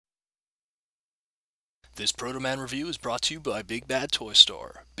This Protoman review is brought to you by Big Bad Toy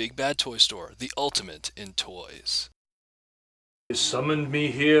Store. Big Bad Toy Store, the ultimate in toys. You summoned me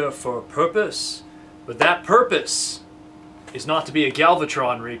here for a purpose, but that purpose is not to be a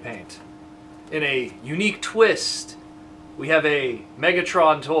Galvatron repaint. In a unique twist, we have a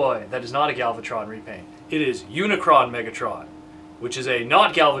Megatron toy that is not a Galvatron repaint. It is Unicron Megatron, which is a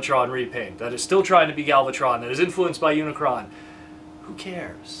not Galvatron repaint that is still trying to be Galvatron, that is influenced by Unicron. Who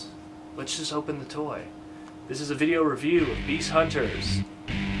cares? Let's just open the toy. This is a video review of Beast Hunters,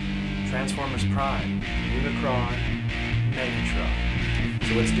 Transformers Prime, Unicron Megatron.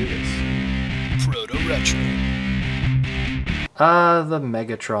 So let's do this. ProtoRetro. The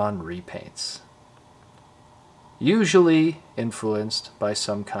Megatron repaints. Usually influenced by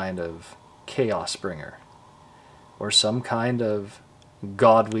some kind of Chaos Bringer, or some kind of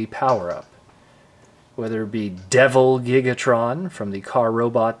godly power-up. Whether it be Devil Gigatron from the Car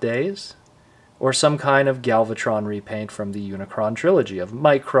Robot days, or some kind of Galvatron repaint from the Unicron trilogy of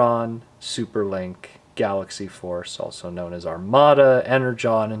Micron, Superlink, Galaxy Force, also known as Armada,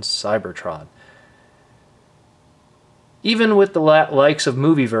 Energon, and Cybertron. Even with the likes of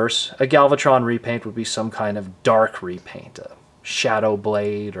Movieverse, a Galvatron repaint would be some kind of dark repaint, a Shadow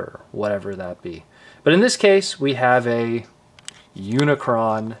Blade, or whatever that be. But in this case, we have a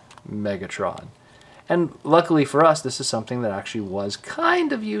Unicron Megatron. And luckily for us, this is something that actually was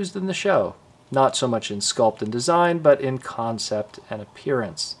kind of used in the show. Not so much in sculpt and design, but in concept and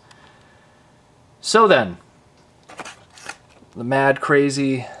appearance. So then, the mad,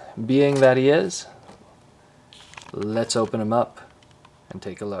 crazy being that he is, let's open him up and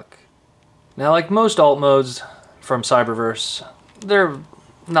take a look. Now, like most alt modes from Cyberverse, they're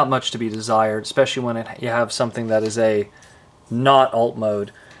not much to be desired, especially when you have something that is a not alt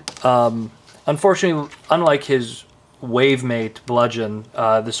mode. Unfortunately, unlike his Wavemate Bludgeon,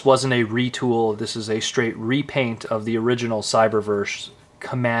 this wasn't a retool. This is a straight repaint of the original Cyberverse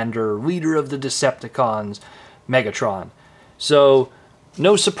commander, leader of the Decepticons, Megatron. So,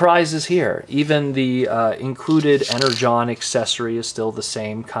 no surprises here. Even the included Energon accessory is still the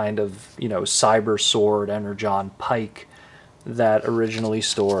same kind of, cyber sword, Energon pike that originally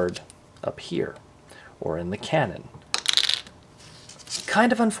stored up here, or in the cannon.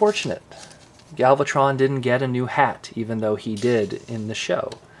 Kind of unfortunate. Galvatron didn't get a new hat, even though he did in the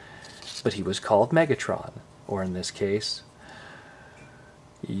show. But he was called Megatron, or in this case,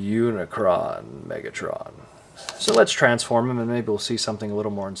 Unicron Megatron. So let's transform him and maybe we'll see something a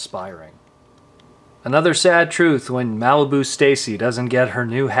little more inspiring. Another sad truth when Malibu Stacy doesn't get her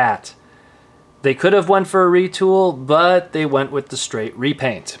new hat. They could have went for a retool, but they went with the straight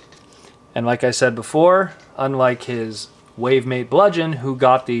repaint. And like I said before, unlike his Wavemate Bludgeon, who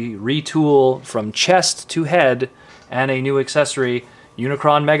got the retool from chest to head and a new accessory,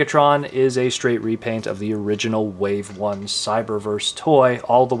 Unicron Megatron is a straight repaint of the original Wave 1 Cyberverse toy,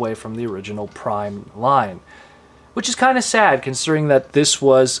 all the way from the original Prime line. Which is kind of sad, considering that this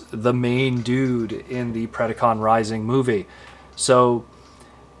was the main dude in the Predacon Rising movie. So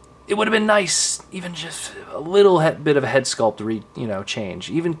it would have been nice, even just a little bit of a head sculpt change.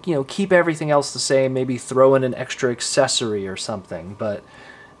 Even, keep everything else the same, maybe throw in an extra accessory or something. But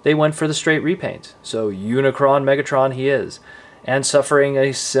they went for the straight repaint. So Unicron Megatron he is. And suffering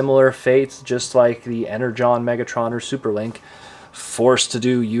a similar fate, just like the Energon Megatron or Superlink, forced to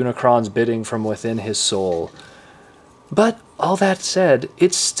do Unicron's bidding from within his soul. But all that said,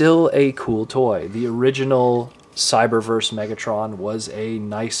 it's still a cool toy. The original Cyberverse Megatron was a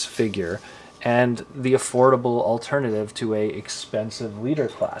nice figure and the affordable alternative to a expensive leader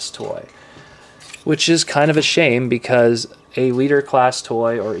class toy. Which is kind of a shame because a leader class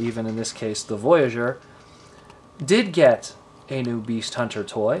toy, or even in this case the Voyager, did get a new Beast Hunter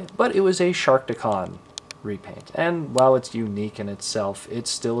toy, but it was a Sharkticon repaint. And while it's unique in itself, it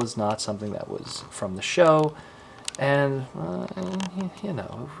still is not something that was from the show. And,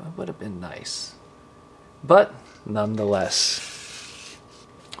 it would have been nice. But, nonetheless,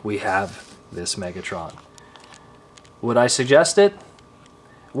 we have this Megatron. Would I suggest it?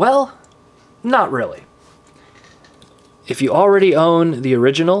 Well, not really. If you already own the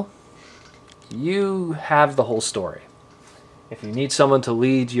original, you have the whole story. If you need someone to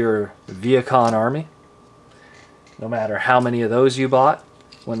lead your Viacon army, no matter how many of those you bought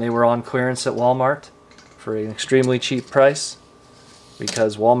when they were on clearance at Walmart, for an extremely cheap price,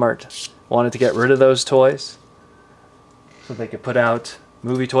 because Walmart wanted to get rid of those toys so they could put out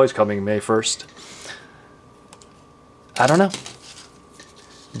movie toys coming May 1st. I don't know.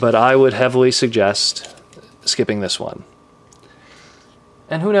 But I would heavily suggest skipping this one.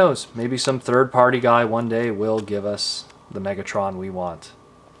 And who knows, maybe some third-party guy one day will give us the Megatron we want.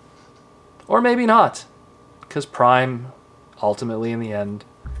 Or maybe not. because Prime, ultimately in the end,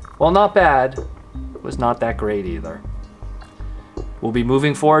 while not bad, was not that great either. We'll be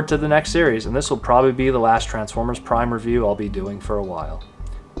moving forward to the next series, and this will probably be the last Transformers Prime review I'll be doing for a while.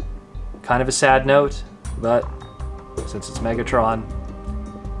 Kind of a sad note, but since it's Megatron,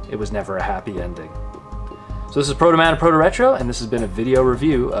 it was never a happy ending. So this is Protoman and ProtoRetro, and this has been a video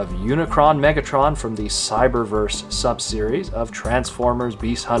review of Unicron Megatron from the Cyberverse subseries of Transformers,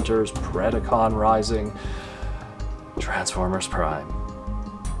 Beast Hunters, Predacon Rising, Transformers Prime.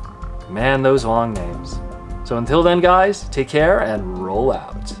 Man, those long names. So until then, guys, take care and roll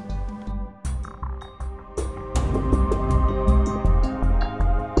out.